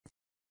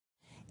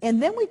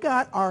And then we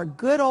got our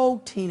good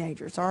old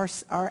teenagers,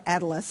 our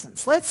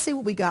adolescents. Let's see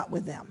what we got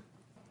with them.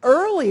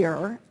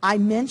 Earlier, I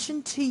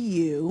mentioned to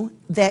you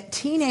that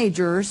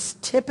teenagers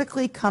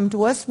typically come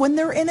to us when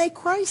they're in a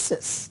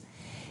crisis.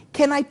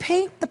 Can I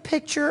paint the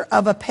picture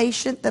of a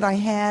patient that I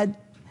had,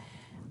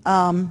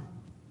 and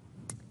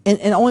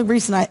the only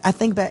reason I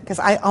think about it, because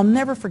I'll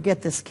never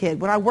forget this kid.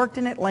 When I worked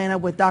in Atlanta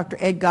with Dr.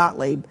 Ed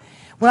Gottlieb,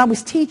 when I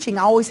was teaching,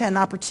 I always had an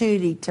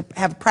opportunity to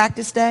have a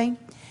practice day.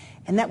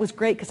 And that was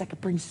great because I could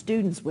bring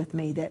students with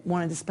me that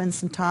wanted to spend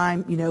some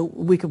time,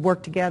 we could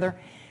work together.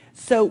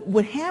 So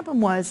what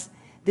happened was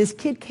this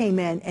kid came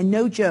in, and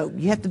no joke,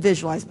 you have to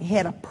visualize me, he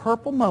had a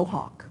purple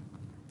mohawk.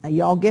 Now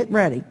y'all get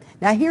ready.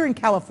 Now here in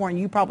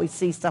California, you probably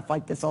see stuff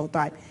like this all the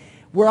time.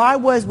 Where I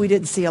was, we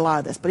didn't see a lot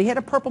of this, but he had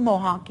a purple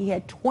mohawk. He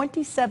had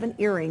 27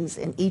 earrings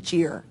in each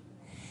ear.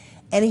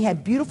 And he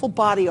had beautiful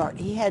body art.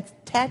 He had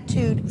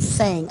tattooed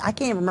saying, I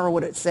can't even remember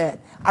what it said.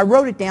 I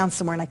wrote it down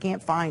somewhere and I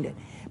can't find it.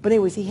 But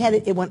anyways, he had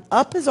it, it went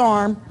up his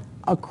arm,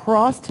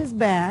 across his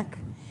back,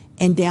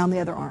 and down the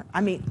other arm.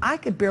 I mean, I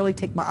could barely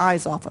take my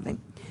eyes off of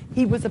him.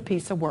 He was a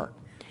piece of work.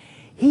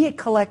 He had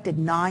collected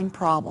 9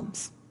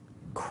 problems,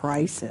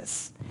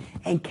 crisis,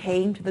 and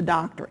came to the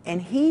doctor.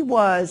 And he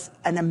was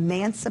an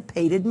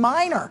emancipated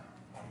minor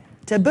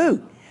to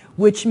boot,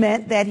 which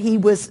meant that he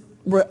was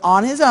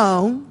on his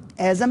own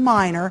as a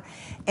minor,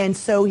 and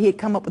so he had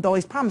come up with all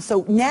these problems.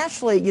 So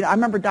naturally, I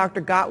remember Dr.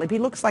 Gottlieb, he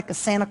looks like a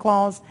Santa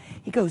Claus.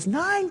 He goes,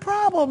 9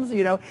 problems,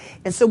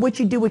 And so what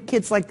you do with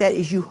kids like that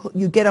is you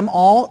get them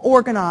all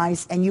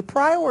organized and you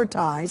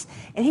prioritize.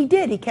 And he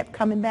did. He kept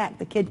coming back.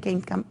 The kid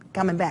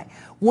coming back.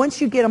 Once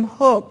you get them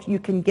hooked, you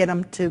can get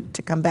them to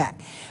come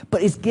back.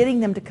 But it's getting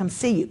them to come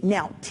see you.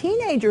 Now,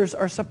 teenagers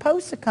are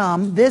supposed to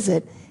come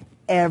visit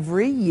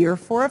every year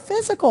for a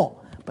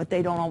physical. But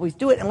they don't always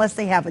do it unless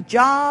they have a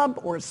job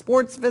or a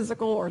sports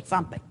physical or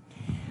something.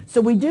 So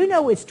we do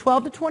know it's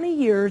 12 to 20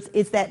 years.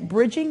 It's that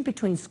bridging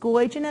between school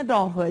age and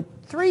adulthood,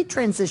 3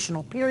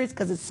 transitional periods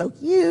because it's so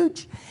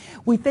huge.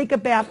 We think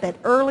about that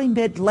early,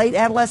 mid, late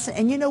adolescent,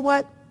 and you know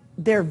what?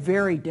 They're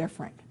very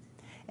different.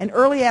 An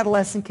early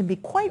adolescent can be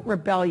quite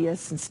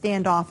rebellious and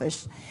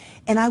standoffish.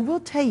 And I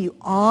will tell you,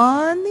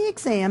 on the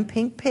exam,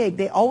 Pink Pig,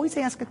 they always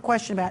ask a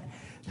question about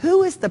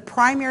who is the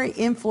primary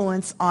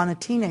influence on a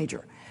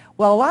teenager.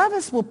 Well, a lot of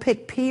us will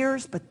pick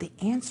peers, but the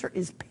answer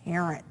is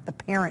parent, the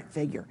parent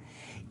figure.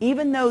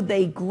 Even though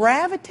they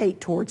gravitate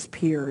towards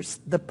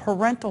peers, the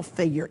parental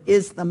figure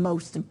is the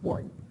most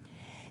important.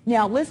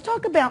 Now, let's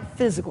talk about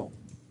physical.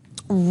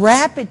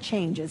 Rapid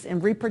changes in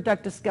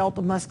reproductive,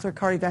 skeletal, muscular,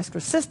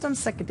 cardiovascular systems,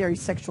 secondary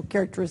sexual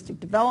characteristic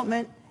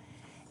development,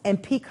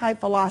 and peak height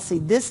velocity.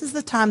 This is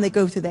the time they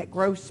go through that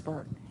growth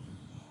spurt.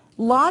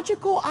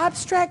 Logical,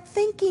 abstract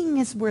thinking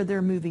is where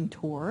they're moving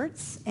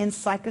towards, and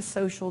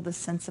psychosocial, the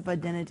sense of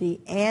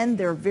identity, and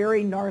they're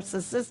very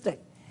narcissistic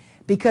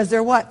because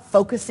they're what?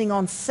 Focusing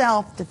on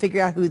self to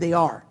figure out who they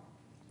are,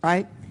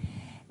 right?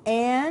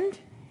 And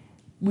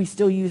we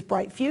still use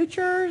Bright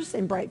Futures,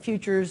 and Bright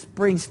Futures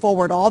brings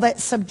forward all that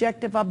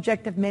subjective,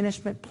 objective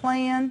management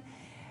plan.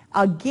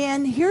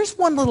 Again, here's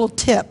one little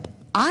tip.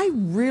 I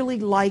really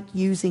like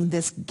using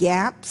this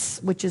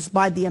GAPS, which is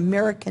by the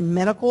American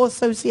Medical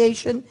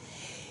Association.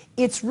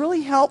 It's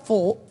really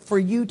helpful for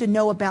you to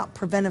know about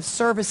preventive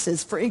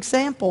services. For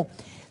example,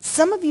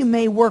 some of you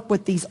may work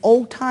with these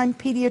old-time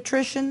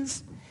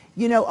pediatricians.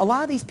 A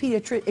lot of these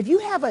pediatricians, if you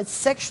have a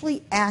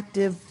sexually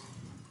active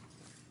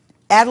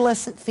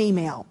adolescent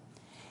female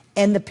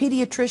and the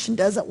pediatrician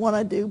doesn't want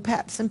to do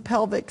paps and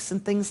pelvics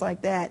and things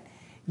like that,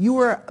 you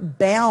are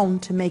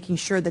bound to making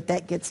sure that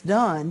that gets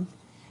done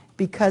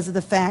because of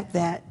the fact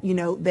that,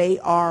 they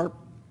are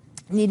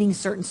needing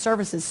certain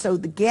services. So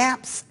the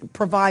GAPS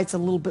provides a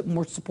little bit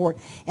more support.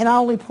 And I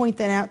only point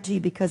that out to you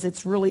because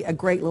it's really a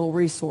great little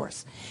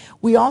resource.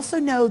 We also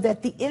know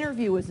that the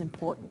interview is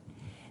important.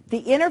 The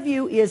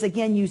interview is,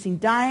 again, using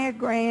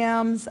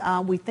diagrams.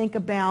 We think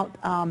about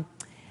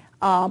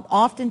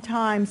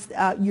oftentimes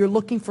you're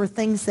looking for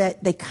things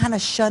that they kind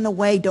of shun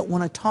away, don't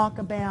want to talk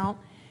about.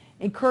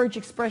 Encourage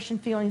expression,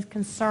 feelings,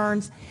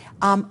 concerns.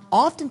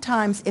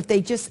 Oftentimes, if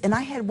they just, and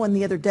I had one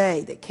the other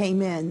day that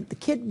came in, the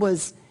kid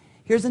was,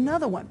 here's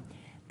another one.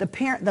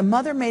 The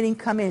mother made him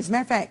come in. As a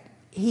matter of fact,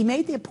 he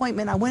made the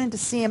appointment. I went in to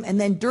see him, and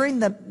then during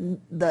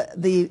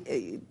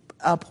the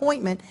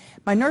appointment,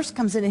 my nurse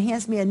comes in and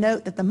hands me a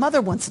note that the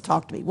mother wants to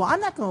talk to me. Well, I'm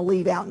not going to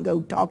leave out and go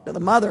talk to the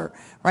mother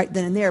right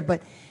then and there,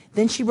 but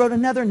then she wrote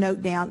another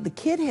note down. The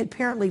kid had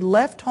apparently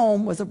left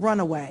home, was a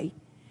runaway,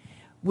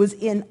 was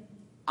in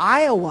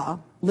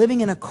Iowa living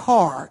in a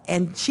car,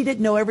 and she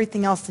didn't know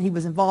everything else that he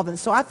was involved in.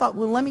 So I thought,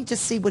 well, let me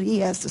just see what he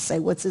has to say.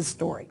 What's his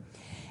story?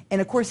 And,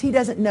 of course, he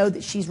doesn't know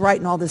that she's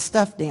writing all this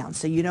stuff down,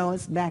 so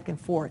it's back and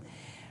forth.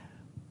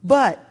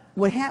 But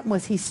what happened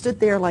was he stood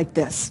there like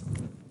this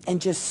and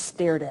just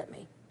stared at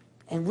me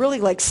and really,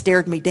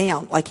 stared me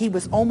down, like he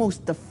was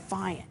almost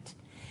defiant.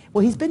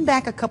 Well, he's been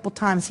back a couple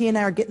times. He and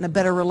I are getting a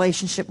better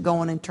relationship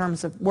going in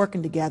terms of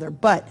working together.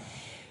 But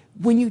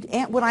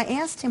what I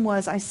asked him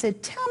was, I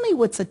said, tell me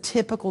what's a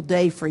typical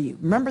day for you.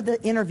 Remember,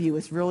 the interview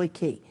is really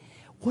key.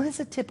 What is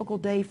a typical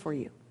day for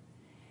you?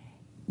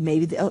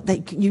 Maybe they'll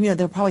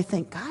probably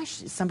think,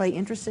 gosh, is somebody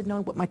interested in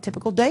knowing what my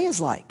typical day is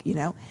like,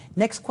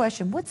 Next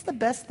question, what's the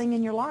best thing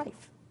in your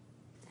life?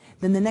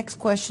 Then the next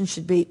question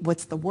should be,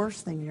 what's the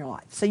worst thing in your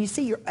life? So you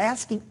see, you're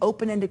asking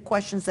open-ended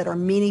questions that are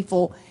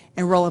meaningful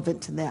and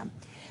relevant to them.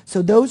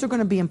 So those are going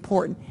to be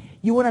important.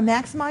 You want to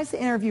maximize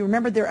the interview.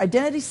 Remember, they're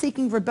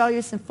identity-seeking,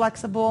 rebellious, and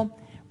flexible,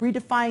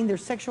 redefining their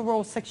sexual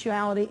role,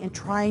 sexuality, and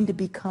trying to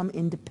become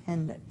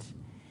independent.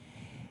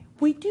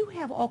 We do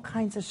have all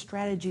kinds of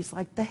strategies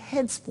like the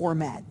HEADS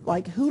format,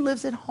 like who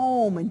lives at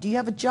home and do you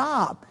have a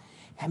job?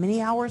 How many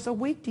hours a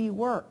week do you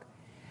work?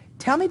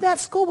 Tell me about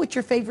school. What's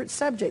your favorite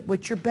subject?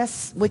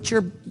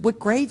 What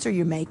grades are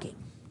you making?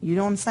 You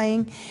know what I'm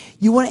saying?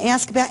 You want to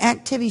ask about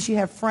activities. You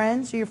have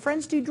friends. Do your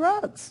friends do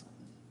drugs?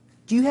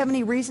 Do you have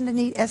any reason to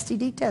need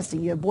STD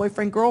testing? You have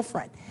boyfriend,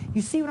 girlfriend.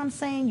 You see what I'm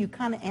saying? You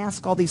kind of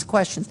ask all these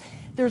questions.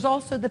 There's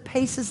also the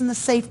PACEs and the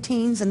Safe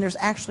Teens, and there's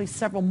actually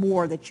several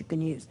more that you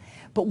can use.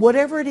 But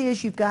whatever it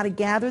is, you've got to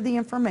gather the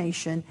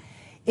information.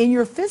 In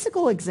your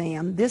physical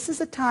exam, this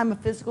is a time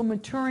of physical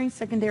maturing,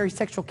 secondary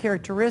sexual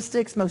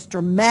characteristics. Most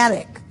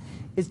dramatic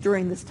is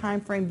during this time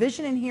frame.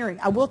 Vision and hearing.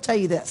 I will tell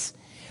you this.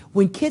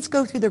 When kids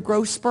go through their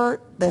growth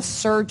spurt, the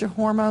surge of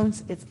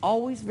hormones, it's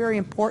always very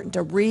important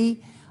to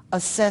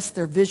reassess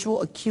their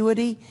visual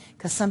acuity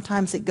because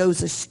sometimes it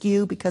goes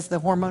askew because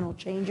of the hormonal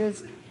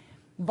changes.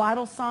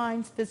 Vital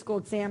signs, physical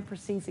exam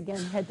proceeds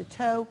again head to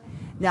toe.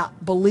 Now,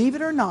 believe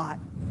it or not,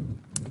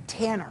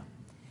 Tanner,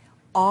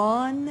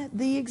 on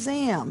the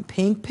exam,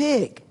 Pink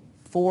Pig,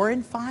 4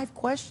 and 5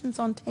 questions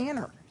on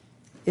Tanner.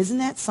 Isn't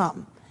that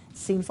something?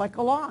 Seems like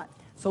a lot.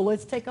 So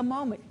let's take a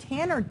moment.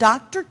 Tanner,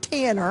 Dr.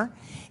 Tanner,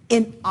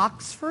 in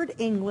Oxford,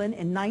 England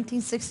in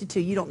 1962,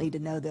 you don't need to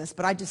know this,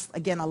 but I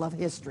love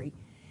history.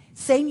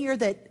 Same year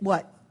that,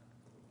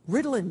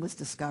 Ritalin was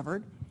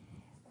discovered,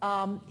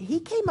 he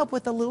came up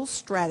with a little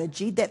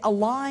strategy that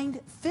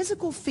aligned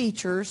physical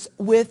features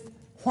with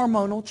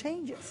hormonal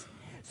changes.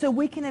 So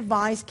we can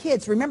advise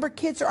kids. Remember,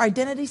 kids are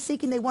identity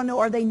seeking. They want to know,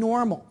 are they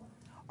normal?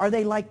 Are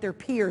they like their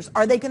peers?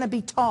 Are they going to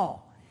be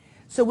tall?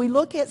 So we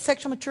look at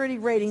sexual maturity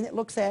rating that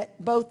looks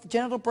at both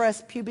genital,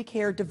 breast, pubic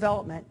hair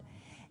development.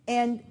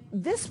 And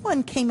this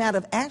one came out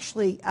of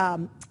actually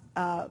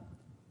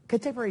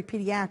contemporary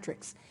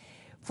pediatrics.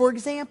 For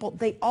example,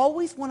 they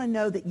always want to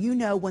know that you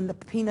know when the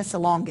penis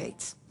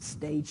elongates.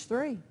 Stage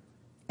 3.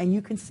 And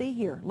you can see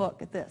here,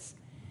 look at this.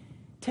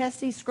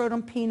 Testes,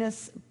 scrotum,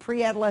 penis,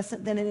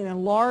 pre-adolescent, then it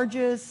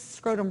enlarges,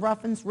 scrotum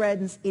roughens,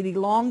 reddens, it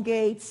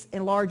elongates,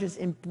 enlarges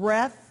in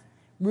breadth,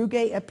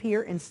 rugae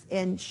appear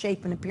in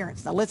shape and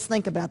appearance. Now let's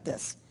think about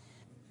this.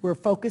 We're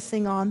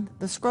focusing on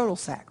the scrotal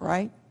sac,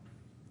 right?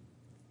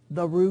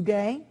 The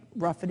rugae,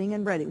 roughening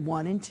and redding,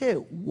 1 and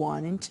 2,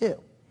 1 and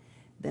 2.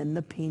 Then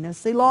the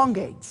penis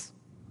elongates.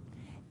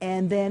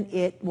 And then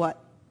it,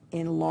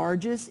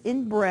 enlarges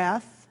in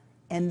breadth,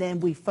 and then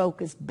we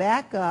focus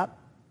back up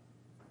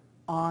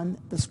on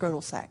the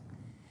scrotal sac.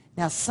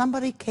 Now,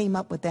 somebody came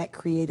up with that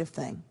creative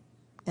thing.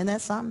 Isn't that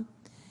something?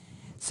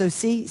 So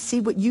see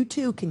what you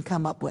too can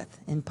come up with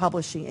in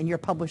publishing, in your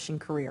publishing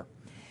career.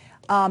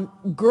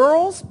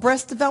 Girls,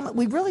 breast development,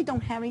 we really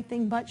don't have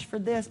anything much for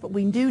this, but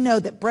we do know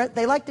that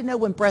they like to know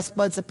when breast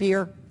buds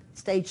appear,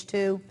 stage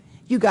 2.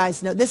 You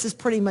guys know, this is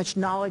pretty much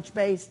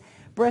knowledge-based.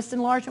 Breast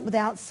enlargement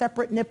without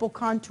separate nipple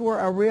contour,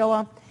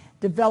 areola,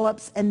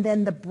 develops, and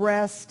then the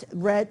breast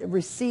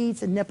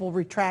recedes and nipple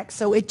retracts.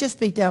 So it just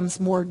becomes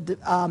more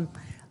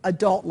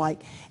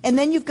adult-like. And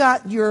then you've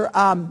got your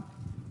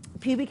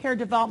pubic hair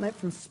development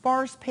from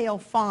sparse, pale,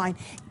 fine,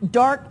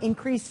 dark,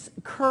 increased,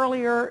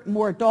 curlier,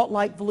 more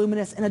adult-like,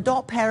 voluminous, and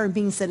adult pattern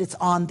means that it's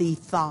on the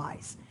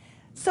thighs.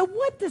 So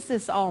what does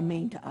this all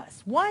mean to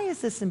us? Why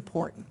is this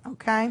important,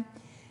 okay?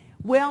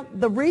 Well,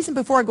 the reason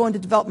before I go into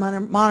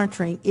developmental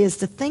monitoring is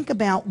to think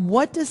about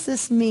what does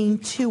this mean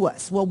to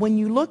us? Well, when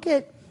you look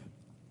at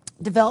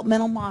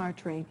developmental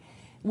monitoring,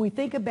 we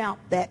think about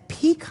that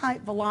peak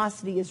height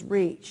velocity is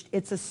reached.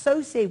 It's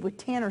associated with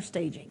Tanner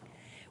staging.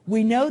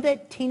 We know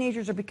that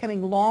teenagers are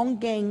becoming long,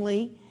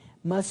 gangly,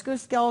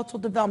 musculoskeletal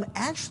development.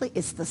 Actually,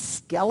 it's the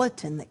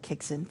skeleton that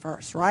kicks in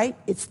first, right?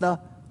 It's the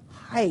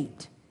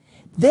height.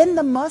 Then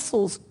the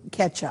muscles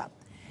catch up.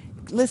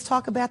 Let's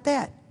talk about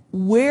that.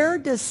 Where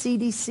does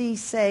CDC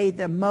say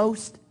the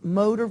most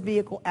motor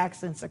vehicle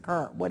accidents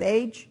occur? What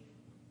age?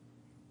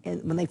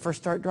 And when they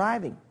first start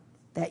driving.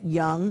 That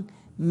young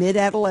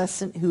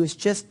mid-adolescent who is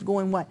just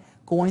going what?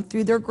 Going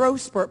through their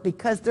growth spurt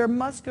because their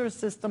muscular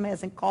system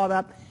hasn't caught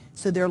up,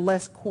 so they're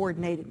less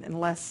coordinated and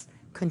less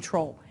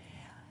control.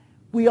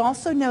 We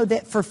also know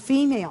that for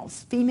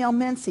females, female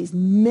menses,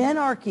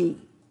 menarche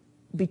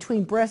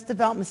between breast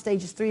development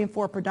stages 3 and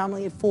 4,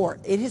 predominantly at 4.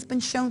 It has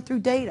been shown through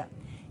data.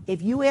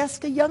 If you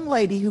ask a young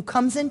lady who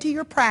comes into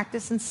your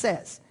practice and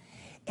says,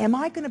 am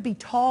I going to be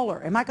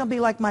taller? Am I going to be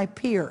like my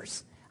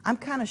peers? I'm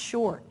kind of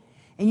short.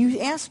 And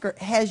you ask her,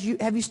 have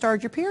you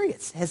started your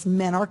periods? Has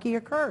menarche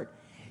occurred?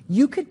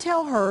 You could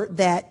tell her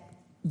that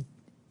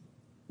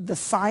the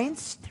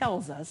science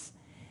tells us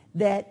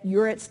that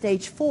you're at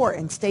stage 4,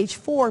 and stage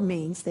 4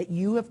 means that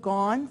you have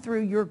gone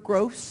through your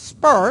growth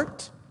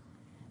spurt,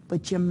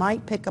 but you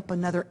might pick up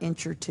another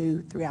inch or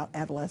two throughout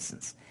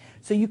adolescence.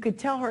 So you could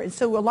tell her, and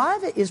so a lot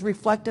of it is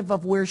reflective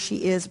of where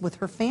she is with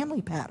her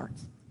family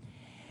patterns.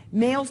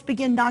 Males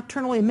begin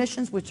nocturnal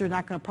emissions, which they're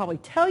not going to probably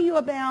tell you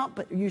about,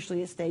 but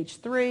usually at stage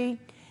 3.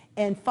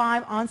 And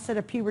 5, onset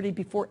of puberty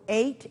before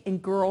 8 in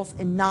girls,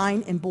 and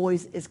 9 in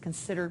boys is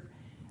considered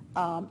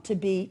to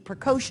be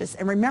precocious.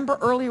 And remember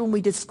earlier when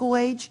we did school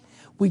age,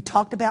 we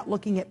talked about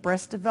looking at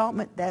breast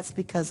development. That's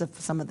because of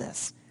some of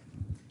this.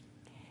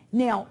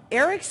 Now,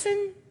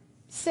 Erickson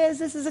says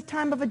this is a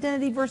time of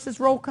identity versus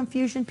role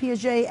confusion,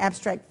 Piaget,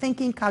 abstract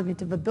thinking,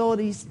 cognitive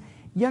abilities,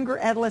 younger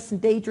adolescent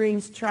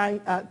daydreams,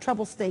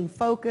 trouble staying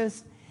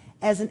focused.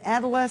 As an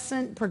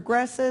adolescent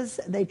progresses,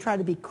 they try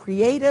to be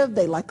creative.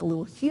 They like a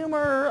little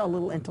humor, a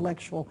little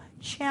intellectual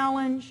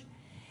challenge.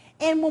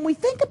 And when we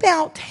think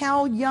about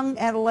how young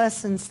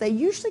adolescents, they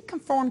usually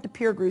conform to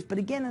peer groups. But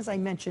again, as I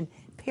mentioned,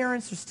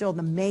 parents are still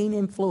the main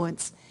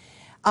influence.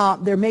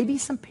 There may be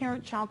some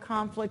parent-child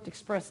conflict,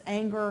 express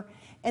anger.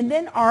 And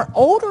then our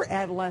older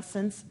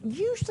adolescents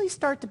usually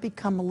start to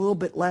become a little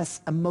bit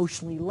less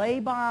emotionally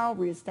labile,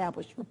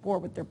 reestablish rapport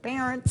with their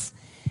parents.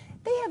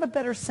 They have a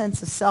better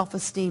sense of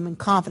self-esteem and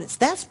confidence.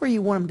 That's where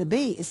you want them to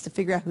be, is to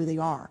figure out who they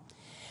are.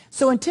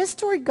 So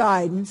anticipatory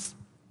guidance,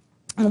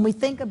 when we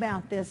think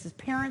about this, is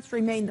parents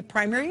remain the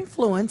primary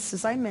influence,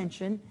 as I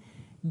mentioned.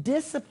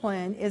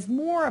 Discipline is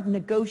more of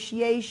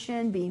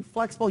negotiation, being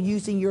flexible,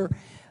 using your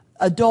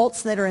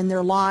adults that are in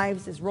their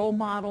lives as role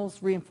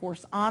models,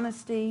 reinforce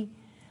honesty,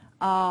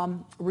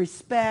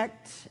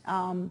 respect.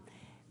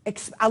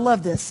 I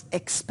love this.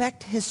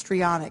 Expect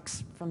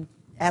histrionics from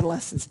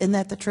adolescents. Isn't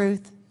that the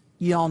truth?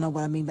 You all know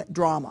what I mean, but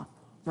drama,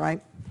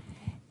 right?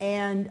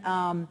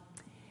 And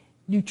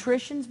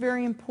nutrition's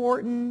very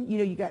important. You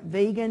know, you got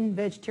vegan,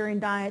 vegetarian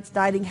diets,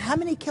 dieting. How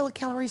many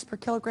kilocalories per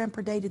kilogram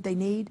per day did they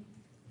need?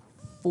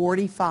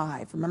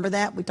 45. Remember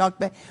that? We talked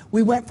about,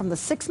 we went from the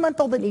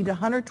 6-month-old that needed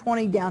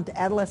 120 down to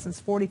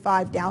adolescents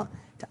 45, down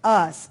to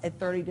us at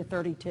 30 to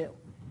 32.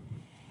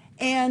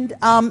 And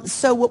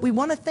so what we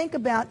want to think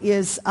about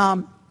is,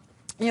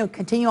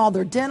 continue all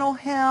their dental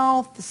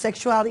health, the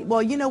sexuality.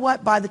 Well, you know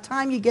what? By the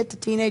time you get to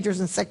teenagers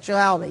and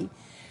sexuality,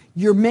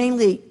 you're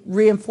mainly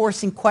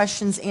reinforcing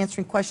questions,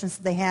 answering questions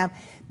that they have.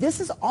 This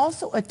is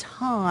also a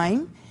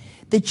time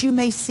that you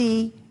may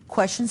see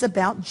questions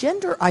about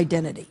gender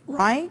identity,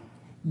 right?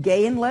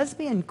 Gay and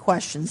lesbian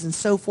questions and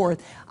so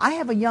forth. I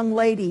have a young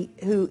lady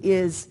who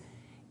is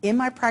in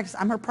my practice.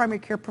 I'm her primary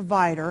care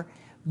provider,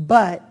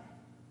 but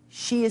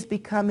she is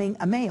becoming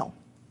a male.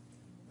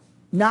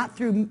 Not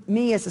through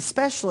me as a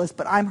specialist,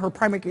 but I'm her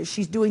primary care.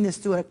 She's doing this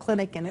through a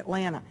clinic in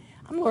Atlanta.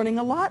 I'm learning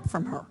a lot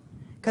from her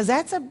because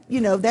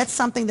that's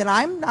something that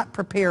I'm not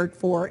prepared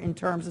for in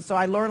terms of, so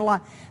I learn a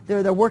lot.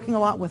 They're working a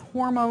lot with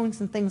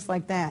hormones and things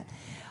like that.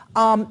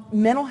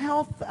 Mental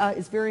health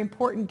is very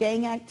important,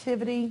 gang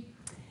activity.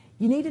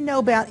 You need to know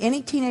about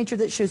any teenager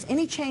that shows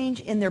any change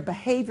in their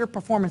behavior,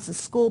 performance in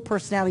school,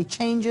 personality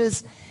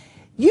changes.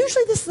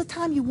 Usually this is the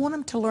time you want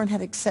them to learn how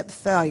to accept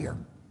failure,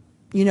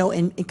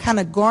 and kind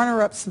of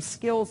garner up some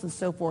skills and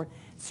so forth.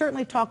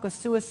 Certainly talk of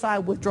suicide,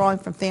 withdrawing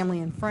from family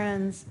and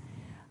friends.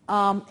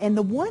 And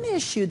the one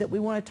issue that we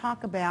want to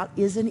talk about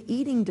is an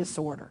eating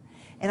disorder.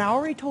 And I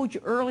already told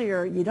you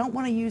earlier, you don't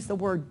want to use the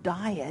word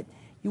diet.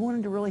 You want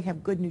them to really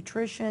have good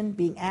nutrition,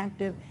 being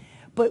active.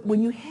 But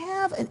when you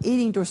have an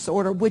eating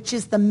disorder, which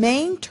is the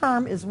main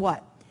term is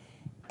what?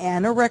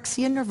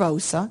 Anorexia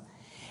nervosa,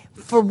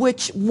 for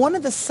which one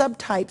of the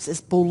subtypes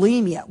is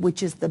bulimia,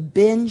 which is the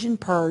binge and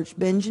purge,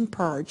 binge and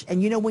purge.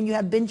 And when you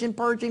have binge and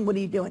purging, what are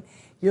you doing?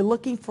 You're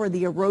looking for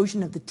the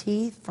erosion of the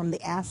teeth from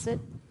the acid.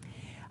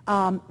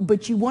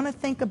 But you want to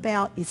think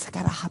about, it's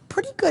got a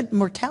pretty good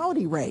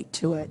mortality rate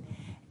to it.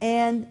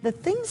 And the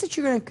things that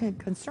you're going to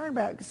be concerned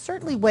about,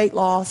 certainly weight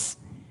loss,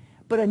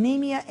 but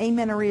anemia,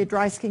 amenorrhea,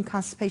 dry skin,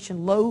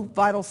 constipation, low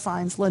vital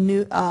signs,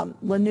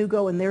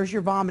 lanugo, and there's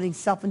your vomiting,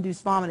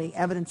 self-induced vomiting,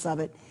 evidence of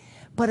it.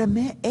 But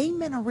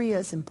amenorrhea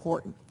is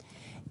important.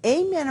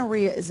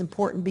 Amenorrhea is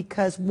important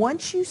because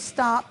once you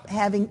stop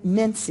having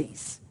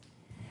menses,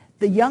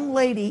 the young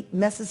lady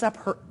messes up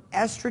her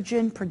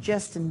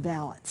estrogen-progestin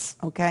balance,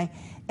 okay?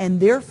 And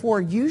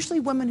therefore,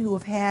 usually women who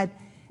have had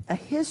a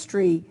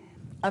history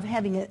of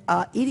having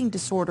an eating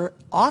disorder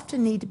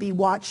often need to be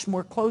watched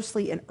more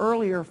closely and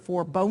earlier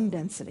for bone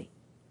density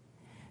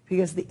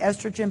because the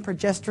estrogen,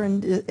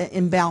 progesterone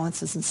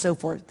imbalances and so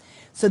forth.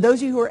 So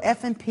those of you who are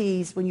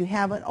FNPs, when you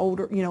have an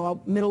older, a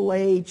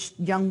middle-aged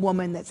young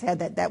woman that's had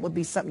that would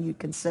be something you'd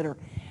consider.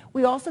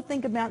 We also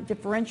think about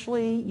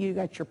differentially, you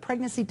got your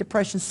pregnancy,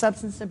 depression,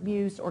 substance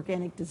abuse,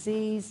 organic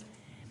disease.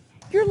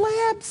 Your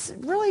labs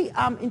really,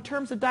 in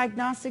terms of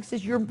diagnostics,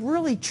 is you're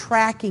really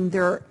tracking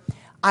their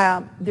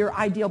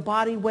ideal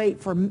body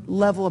weight for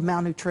level of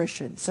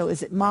malnutrition. So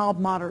is it mild,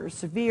 moderate, or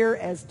severe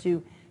as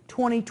to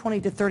 20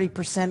 to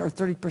 30% or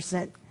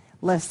 30%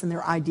 less than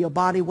their ideal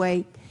body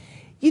weight?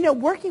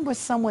 Working with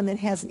someone that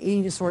has an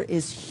eating disorder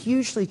is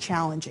hugely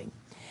challenging.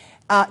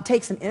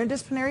 takes an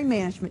interdisciplinary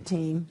management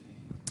team,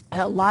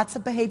 lots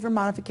of behavior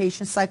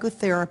modification,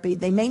 psychotherapy.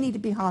 They may need to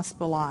be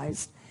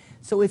hospitalized.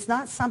 So it's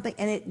not something,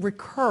 and it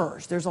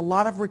recurs. There's a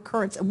lot of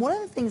recurrence. And one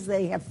of the things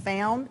they have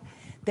found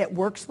that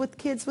works with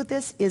kids with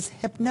this is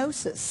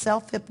hypnosis,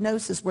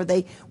 self-hypnosis, where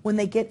when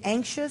they get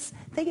anxious,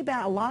 think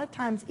about a lot of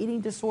times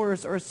eating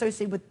disorders are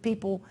associated with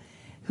people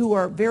who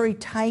are very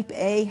type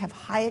A, have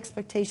high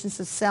expectations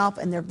of self,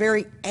 and they're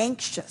very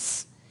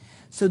anxious.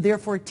 So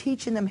therefore,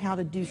 teaching them how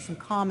to do some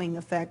calming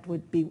effect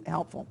would be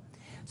helpful.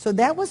 So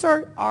that was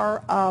our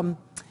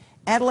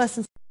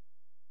adolescent